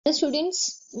Hello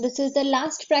students, this is the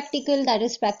last practical, that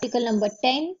is practical number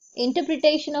 10,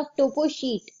 interpretation of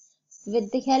Toposheet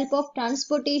with the help of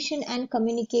transportation and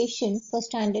communication for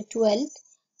standard 12th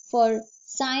for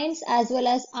science as well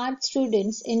as art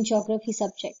students in geography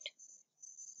subject.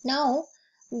 Now,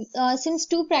 since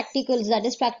two practicals, that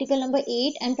is practical number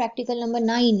 8 and practical number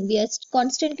 9, we are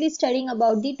constantly studying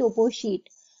about the Toposheet.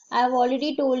 I have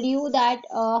already told you that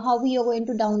how you are going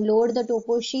to download the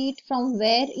Toposheet, from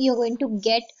where you are going to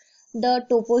get the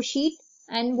Toposheet,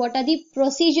 and what are the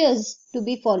procedures to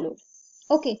be followed.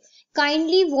 Okay,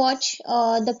 kindly watch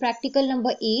the practical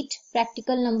number 8,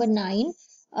 practical number 9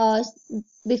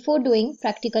 before doing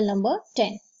practical number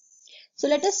 10. So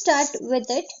let us start with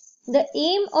it. The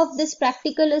aim of this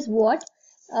practical is what?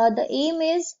 The aim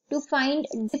is to find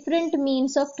different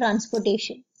means of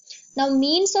transportation. Now,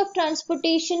 means of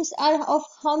transportations are of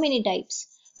how many types?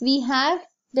 We have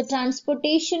the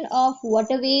transportation of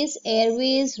waterways,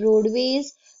 airways,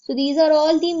 roadways. So these are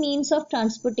all the means of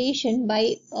transportation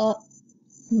by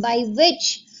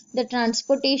which the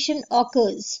transportation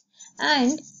occurs.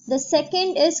 And the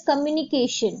second is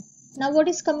communication. Now, what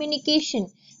is communication?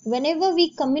 Whenever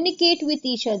we communicate with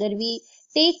each other, we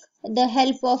take the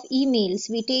help of emails,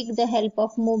 we take the help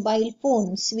of mobile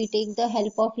phones, we take the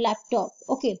help of laptop.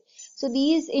 Okay, so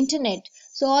these internet,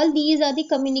 so all these are the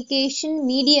communication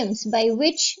mediums by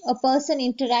which a person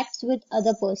interacts with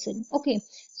other person. Okay,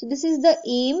 so this is the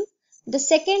aim. The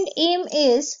second aim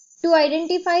is to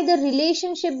identify the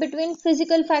relationship between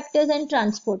physical factors and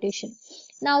transportation.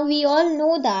 Now we all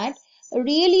know that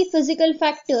really physical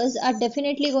factors are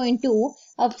definitely going to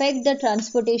affect the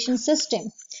transportation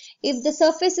system. If the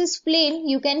surface is plain,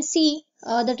 you can see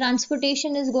the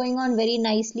transportation is going on very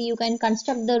nicely. You can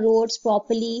construct the roads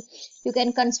properly. You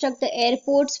can construct the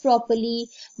airports properly.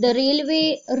 The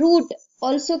railway route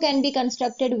also can be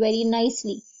constructed very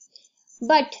nicely.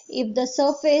 But if the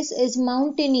surface is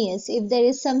mountainous, if there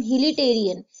is some hilly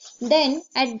terrain, then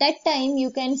at that time you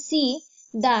can see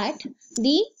that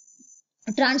the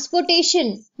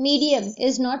transportation medium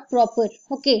is not proper.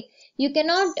 Okay, you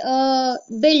cannot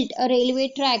build a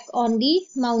railway track on the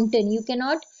mountain. You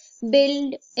cannot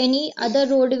build any other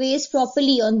roadways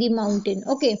properly on the mountain.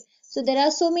 Okay, so there are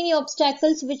so many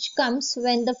obstacles which comes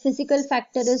when the physical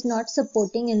factor is not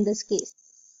supporting in this case.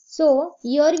 So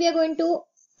here we are going to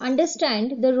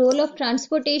understand the role of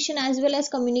transportation as well as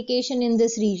communication in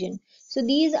this region. So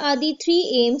these are the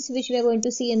three aims which we are going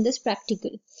to see in this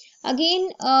practical. Again,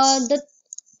 the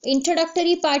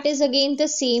introductory part is again the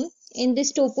same. In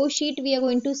this topo sheet, we are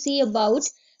going to see about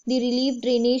the relief,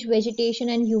 drainage, vegetation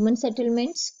and human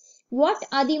settlements. What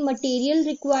are the material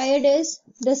required is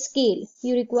the scale.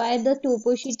 You require the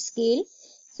topo sheet scale.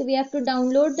 So we have to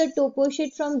download the topo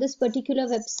sheet from this particular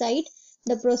website.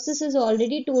 The process is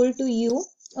already told to you.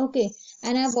 Okay,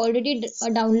 and I have already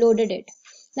downloaded it.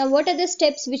 Now what are the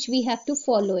steps which we have to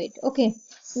follow it? Okay,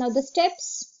 now the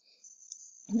steps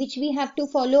which we have to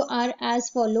follow are as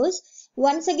follows.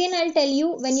 Once again, I'll tell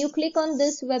you, when you click on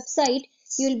this website,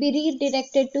 you will be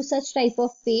redirected to such type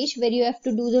of page where you have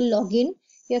to do the login.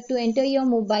 You have to enter your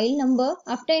mobile number.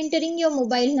 After entering your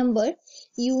mobile number,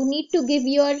 you need to give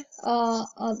your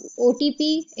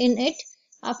OTP in it.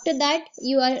 After that,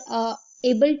 you are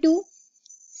able to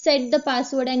set the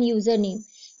password and username.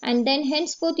 And then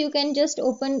henceforth, you can just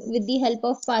open with the help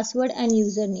of password and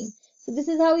username. So this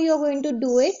is how you are going to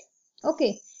do it.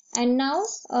 Okay, and now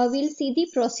we'll see the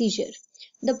procedure.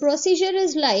 The procedure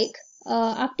is like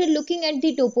after looking at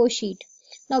the topo sheet.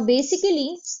 Now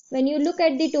basically, when you look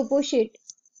at the topo sheet,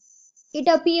 it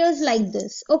appears like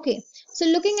this. Okay, so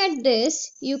looking at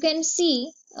this, you can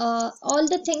see all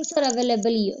the things are available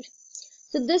here.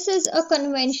 So this is a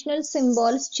conventional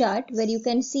symbols chart where you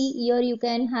can see here you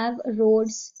can have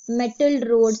roads, metal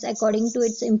roads according to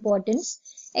its importance,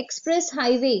 express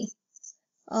highway.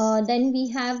 Then we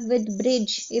have with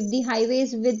bridge. If the highway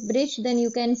is with bridge, then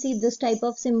you can see this type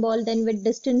of symbol. Then with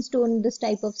distance stone, this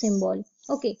type of symbol.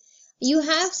 Okay, you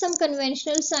have some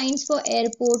conventional signs for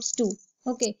airports too.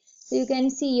 Okay, so you can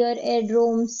see here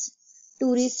aerodromes,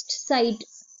 tourist site.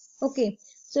 Okay,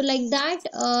 so like that,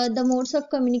 the modes of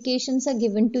communications are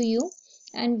given to you,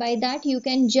 and by that you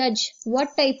can judge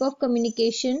what type of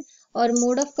communication or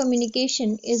mode of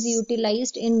communication is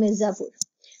utilized in Mirzapur.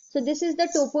 So this is the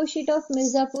topo sheet of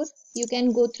Mirzapur. You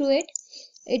can go through it.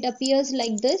 It appears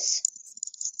like this.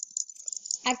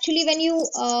 Actually, when you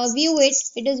view it,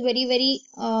 it is very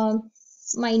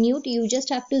minute. You just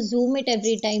have to zoom it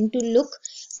every time to look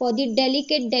for the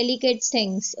delicate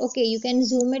things. Okay, you can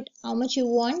zoom it how much you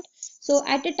want. So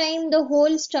at a time, the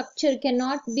whole structure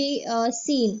cannot be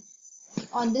seen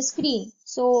on the screen.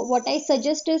 So what I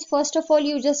suggest is, first of all,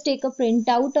 you just take a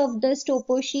printout of this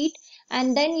topo sheet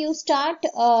and then you start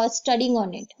studying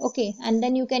on it. Okay, and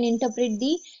then you can interpret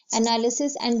the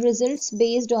analysis and results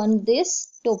based on this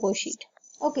topo sheet.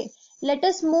 Okay, let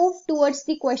us move towards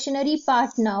the questionnaire part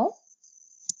now.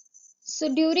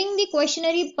 So during the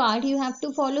questionnaire part, you have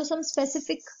to follow some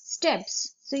specific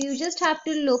steps. So you just have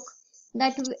to look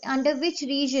that under which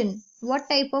region, what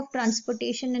type of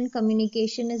transportation and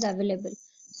communication is available.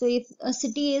 So if a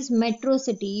city is metro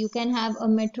city, you can have a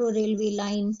metro railway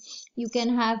line, you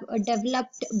can have a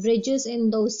developed bridges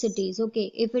in those cities.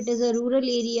 Okay, if it is a rural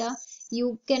area,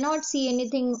 you cannot see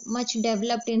anything much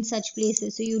developed in such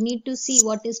places. So you need to see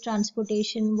what is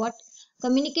transportation, what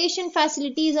communication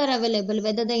facilities are available,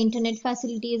 whether the internet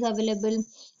facility is available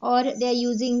or they are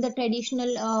using the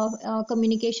traditional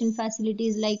communication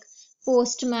facilities like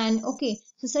postman. Okay,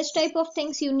 so such type of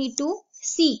things you need to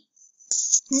see.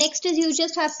 Next is, you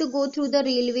just have to go through the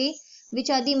railway, which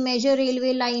are the major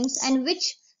railway lines and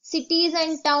which cities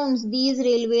and towns these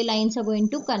railway lines are going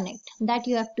to connect. That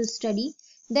you have to study.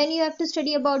 Then you have to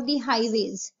study about the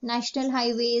highways, national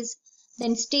highways,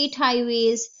 then state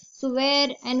highways. So where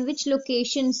and which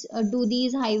locations do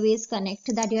these highways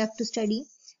connect, that you have to study.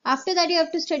 After that, you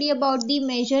have to study about the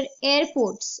major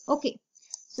airports. Okay,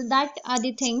 so that are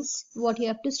the things what you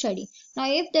have to study.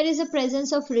 Now if there is a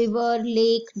presence of river,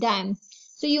 lake, dam,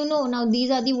 so you know now these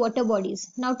are the water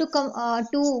bodies. Now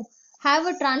to have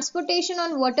a transportation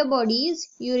on water bodies,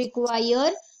 you require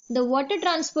the water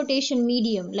transportation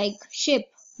medium like ship,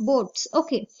 boats.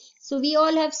 Okay, so we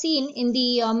all have seen in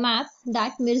the map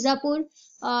that Mirzapur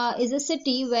is a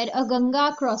city where a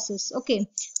Ganga crosses. Okay,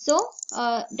 so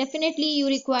definitely you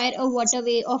require a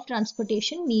waterway of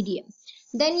transportation medium.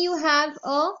 Then you have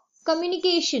a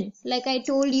communication. Like I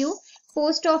told you,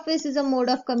 post office is a mode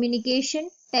of communication,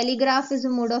 telegraph is a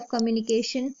mode of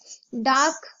communication,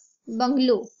 डाक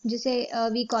bungalow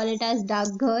जिसे we call it as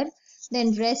डाकघर,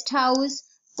 then rest house,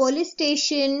 police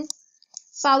station,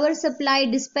 power supply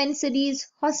dispensaries,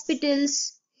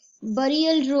 hospitals,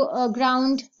 burial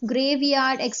ground,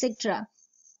 graveyard, etc.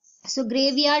 So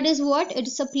graveyard is what?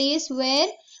 It's a place where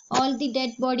all the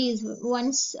dead bodies,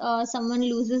 once someone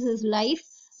loses his life,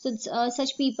 so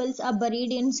such peoples are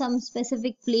buried in some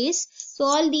specific place. So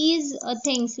all these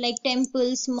things like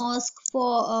temples, mosques,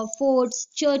 forts,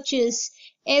 churches,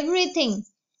 everything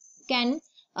can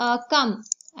come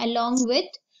along with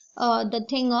the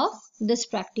thing of this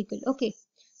practical. Okay,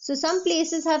 so some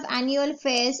places have annual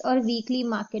fairs or weekly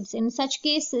markets. In such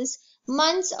cases,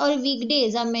 months or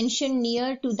weekdays are mentioned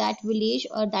near to that village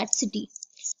or that city.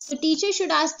 The teacher should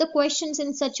ask the questions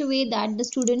in such a way that the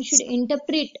student should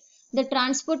interpret the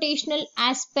transportational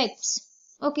aspects.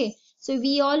 Okay, so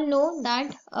we all know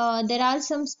that there are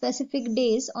some specific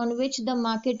days on which the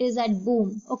market is at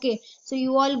boom. Okay, so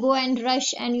you all go and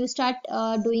rush and you start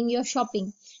doing your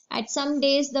shopping. At some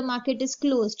days the market is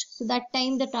closed, so that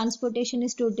time the transportation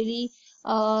is totally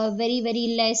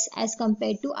very less as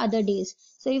compared to other days.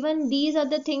 So even these are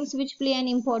the things which play an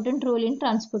important role in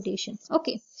transportation.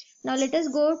 Okay, now let us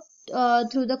go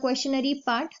through the questionnaire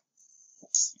part.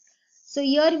 So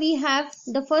here we have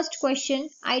the first question: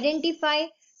 identify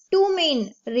two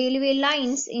main railway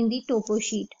lines in the topo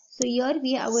sheet. So here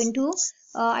we are going to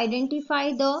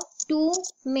identify the two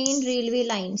main railway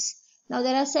lines. Now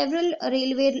there are several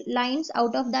railway lines.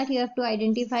 Out of that you have to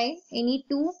identify any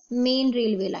two main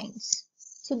railway lines.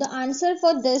 So the answer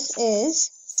for this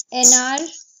is NR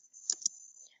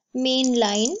main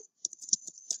line,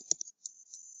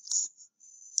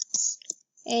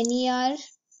 NER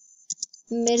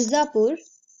Mirzapur,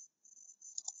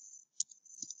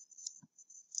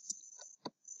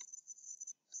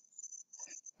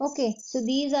 okay, so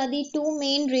these are the two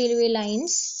main railway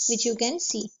lines which you can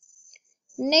see.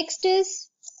 Next is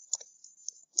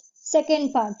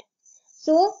second part.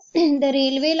 So the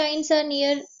railway lines are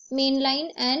near main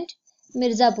line and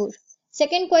Mirzapur.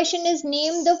 Second question is,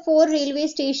 name the four railway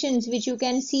stations which you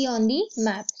can see on the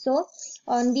map. So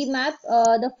on the map,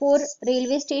 the four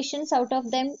railway stations, out of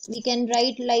them we can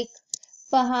write like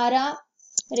Pahara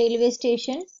railway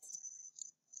station,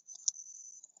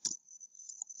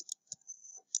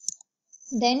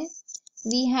 then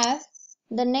we have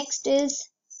the next is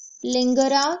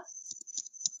Lingara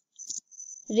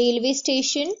railway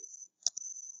station,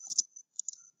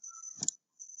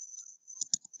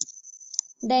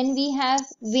 then we have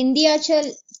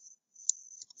Vindhyachal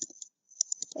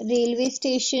railway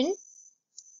station,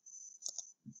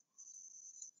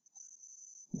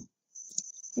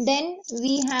 then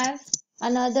we have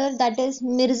another, that is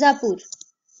Mirzapur.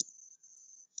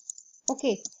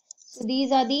 Okay, so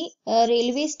these are the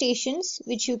railway stations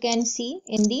which you can see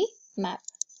in the map.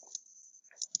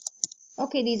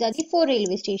 Okay, these are the 4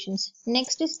 railway stations.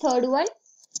 Next is third one.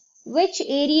 Which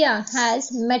area has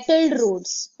metalled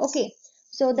roads? Okay,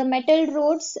 so the metalled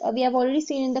roads we have already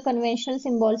seen in the conventional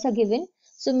symbols are given.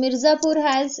 So Mirzapur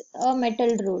has a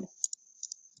metalled road.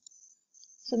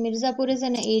 So Mirzapur is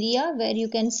an area where you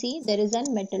can see there is a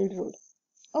metalled road.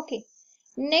 Okay,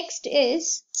 next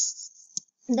is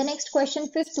the next question,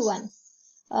 fifth one.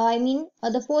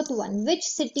 The fourth one. Which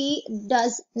city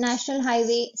does National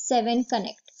Highway 7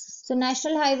 connect? So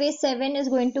National Highway 7 is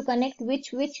going to connect which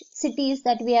cities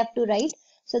that we have to write.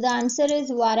 So the answer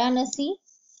is Varanasi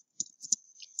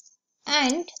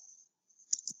and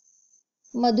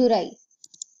Madurai.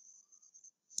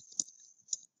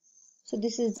 So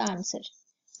this is the answer.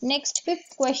 Next,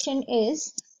 fifth question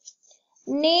is,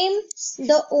 name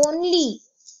the only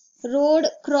road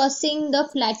crossing the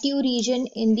plateau region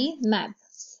in the map.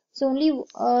 So only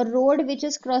road which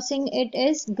is crossing it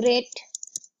is Great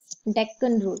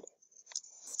Deccan Road.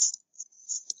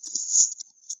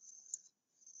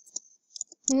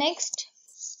 Next,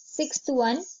 sixth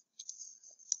one.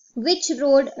 Which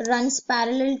road runs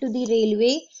parallel to the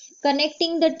railway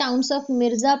connecting the towns of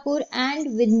Mirzapur and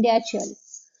Vindhyachal?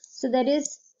 So there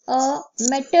is a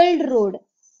metalled road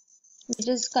which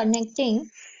is connecting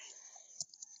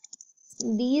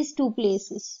these two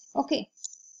places. Okay.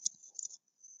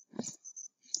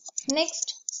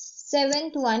 Next,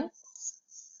 seventh one.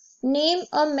 Name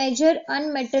a major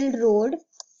unmetalled road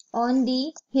on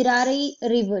the Hirari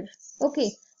River.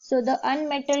 Okay. So the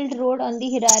unmetalled road on the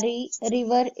Hirari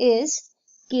River is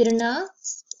Kirha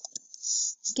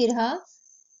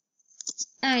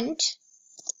and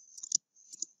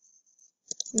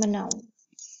Manaon.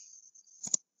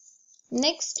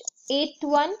 Next, eighth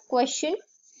one question.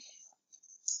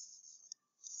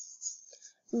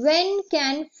 When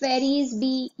can ferries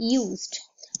be used?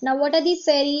 Now, what are the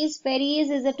ferries? Ferries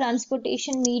is a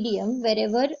transportation medium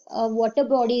wherever a water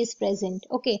body is present.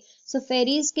 Okay, so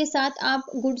ferries के साथ आप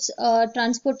goods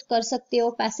transport कर सकते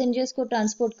हो, passengers को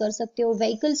transport कर सकते हो,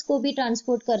 vehicles को भी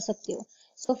transport कर सकते हो.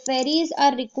 So ferries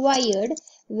are required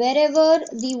wherever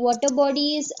the water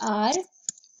bodies are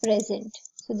present.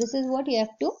 So this is what you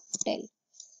have to tell.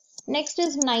 Next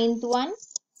is ninth one.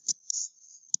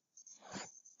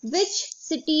 Which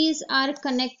cities are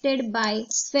connected by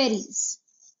ferries?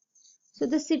 So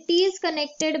the cities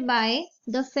connected by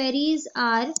the ferries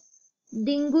are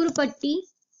Dingurpatti,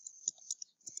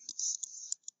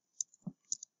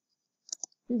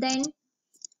 then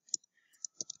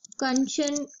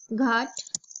Kanchan Ghat,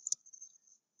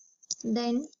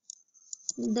 then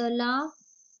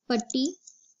Dalapatti,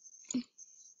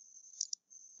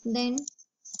 then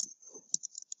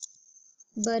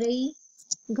Barai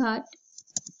Ghat.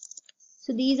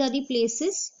 So these are the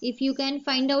places. If you can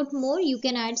find out more, you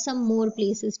can add some more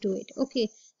places to it. Okay.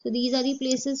 So these are the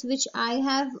places which I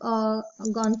have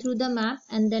gone through the map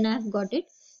and then I have got it.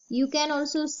 You can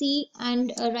also see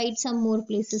and write some more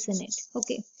places in it.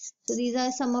 Okay. So these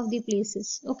are some of the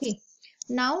places. Okay.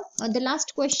 Now the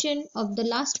last question of the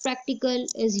last practical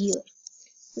is here.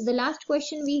 So the last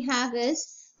question we have is,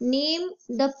 name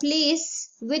the place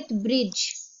with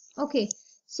bridge. Okay.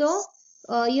 So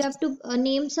you have to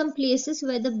name some places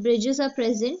where the bridges are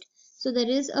present. So there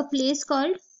is a place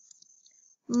called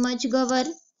Majgavar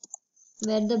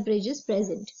where the bridge is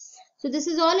present. So this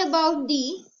is all about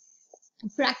the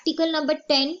practical number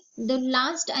 10, the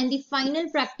last and the final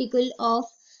practical of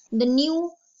the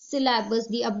new syllabus,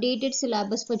 the updated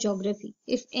syllabus for geography.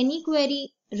 If any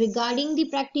query regarding the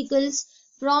practicals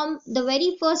from the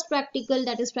very first practical,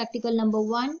 that is practical number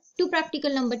 1 to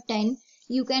practical number 10,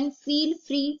 you can feel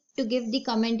free to give the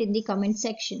comment in the comment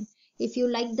section. If you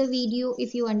like the video,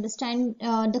 if you understand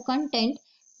the content,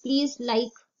 please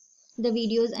like the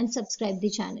videos and subscribe the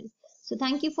channel. So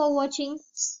thank you for watching.